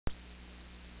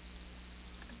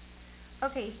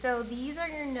Okay, so these are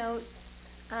your notes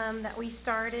that we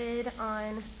started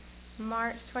on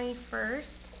March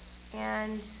 21st,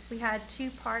 and we had 2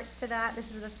 parts to that.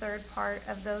 This is the 3rd part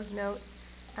of those notes.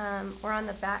 We're on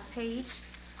the back page.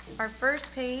 Our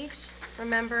first page,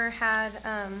 remember, had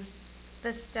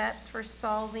the steps for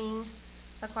solving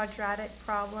a quadratic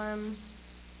problem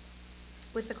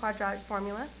with the quadratic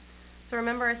formula. So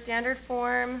remember our standard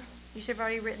form, you should have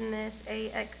already written this,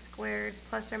 ax squared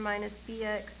plus or minus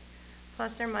bx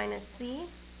plus or minus c.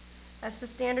 That's the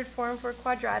standard form for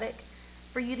quadratic.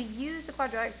 For you to use the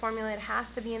quadratic formula, it has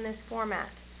to be in this format.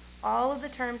 All of the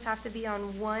terms have to be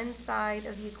on one side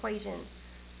of the equation.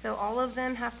 So all of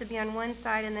them have to be on one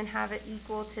side and then have it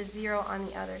equal to 0 on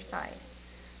the other side.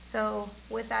 So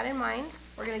with that in mind,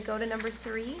 we're going to go to number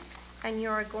 3, and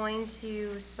you're going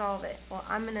to solve it. Well,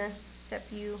 I'm going to step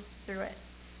you through it.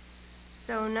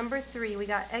 So number 3, we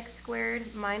got x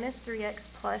squared minus 3x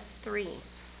plus 3.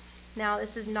 Now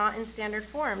this is not in standard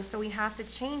form, so we have to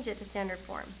change it to standard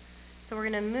form. So we're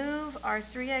going to move our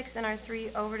 3x and our 3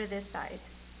 over to this side.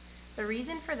 The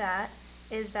reason for that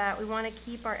is that we want to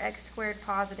keep our x squared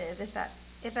positive.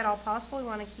 If at all possible, we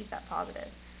want to keep that positive.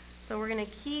 So we're going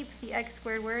to keep the x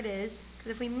squared where it is,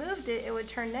 because if we moved it, it would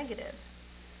turn negative.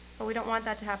 But we don't want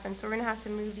that to happen, so we're going to have to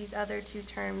move these other 2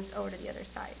 terms over to the other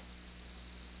side.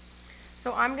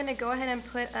 So I'm going to go ahead and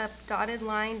put a dotted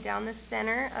line down the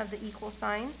center of the equal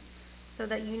sign so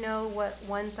that you know what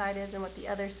one side is and what the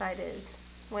other side is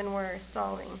when we're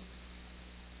solving.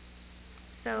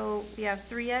 So we have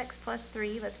 3x plus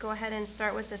 3. Let's go ahead and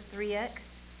start with the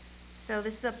 3x. So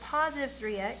this is a positive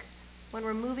 3x. When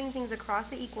we're moving things across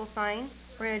the equal sign,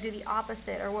 we're going to do the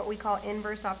opposite, or what we call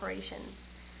inverse operations.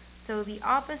 So the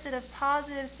opposite of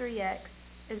positive 3x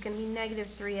is going to be negative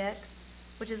 3x,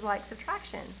 which is like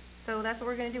subtraction. So that's what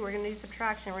we're going to do. We're going to do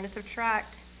subtraction. We're going to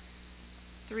subtract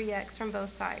 3x from both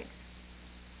sides.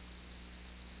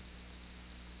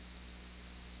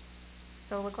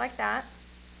 So it'll look like that.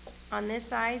 On this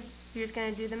side, you're just going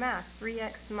to do the math.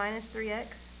 3x minus 3x,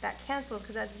 that cancels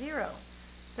because that's 0.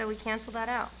 So we cancel that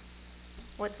out.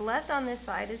 What's left on this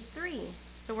side is 3.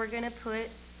 So we're going to put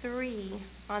 3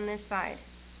 on this side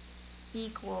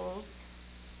equals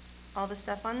all the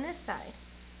stuff on this side.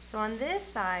 So on this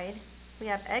side, we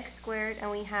have x squared and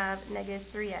we have negative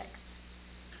 3x.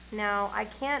 Now, I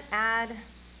can't add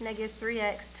negative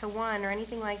 3x to 1 or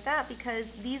anything like that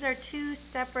because these are 2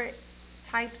 separate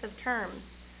types of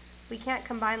terms. We can't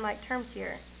combine like terms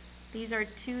here. These are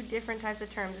 2 different types of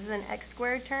terms. This is an x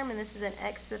squared term and this is an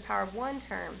x to the power of 1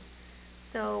 term.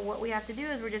 So what we have to do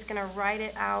is we're just going to write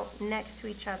it out next to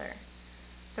each other.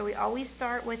 So we always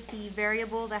start with the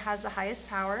variable that has the highest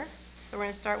power. So we're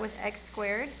going to start with x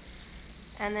squared.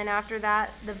 And then after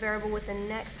that, the variable with the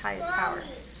next highest power,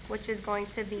 which is going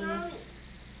to be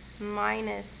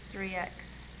minus 3x.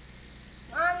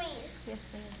 Mommy. Yes,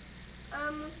 ma'am.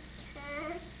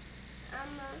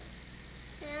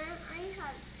 Can I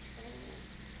have training?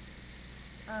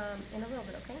 In a little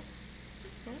bit, okay?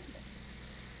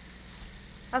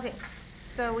 Okay,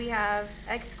 so we have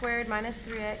x squared minus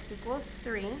 3x equals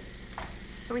 3.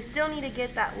 So we still need to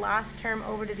get that last term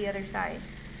over to the other side.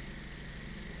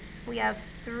 We have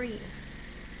 3.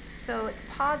 So it's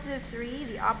positive 3.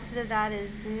 The opposite of that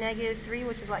is negative 3,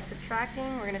 which is like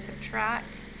subtracting. We're going to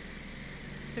subtract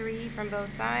 3 from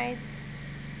both sides.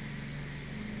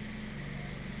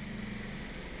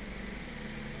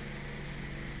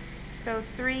 So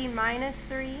 3 minus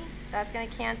 3, that's going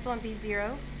to cancel and be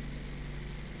 0.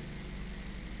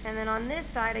 And then on this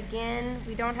side, again,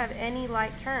 we don't have any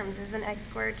like terms. This is an x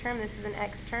squared term, this is an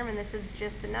x term, and this is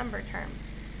just a number term.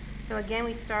 So again,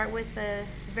 we start with the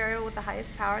variable with the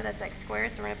highest power, that's x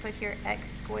squared. So we're going to put here x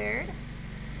squared.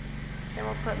 Then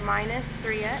we'll put minus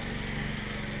 3x.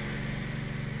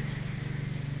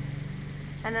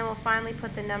 And then we'll finally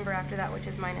put the number after that, which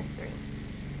is minus 3.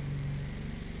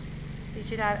 So you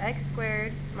should have x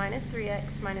squared minus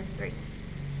 3x minus 3.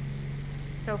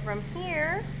 So from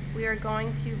here, we are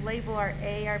going to label our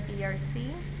a, our b, our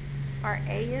c. Our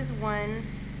a is 1,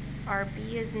 our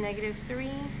b is negative 3,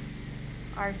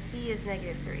 our c is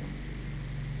negative 3.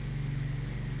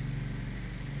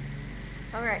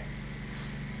 All right,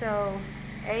 so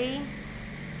a,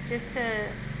 just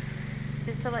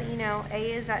to let you know,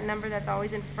 a is that number that's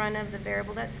always in front of the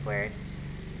variable that's squared.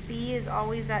 B is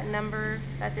always that number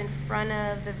that's in front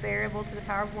of the variable to the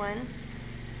power of 1.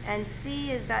 And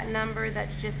C is that number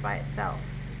that's just by itself.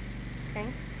 Okay?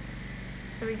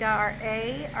 So we got our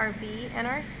A, our B, and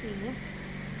our C.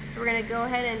 So we're going to go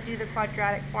ahead and do the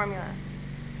quadratic formula.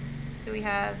 So we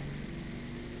have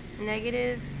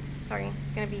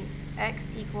it's going to be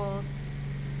x equals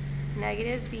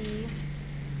negative b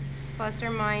plus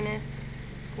or minus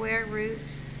square root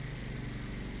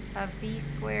of b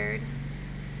squared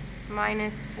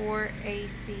minus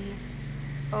 4ac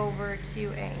over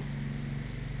 2a.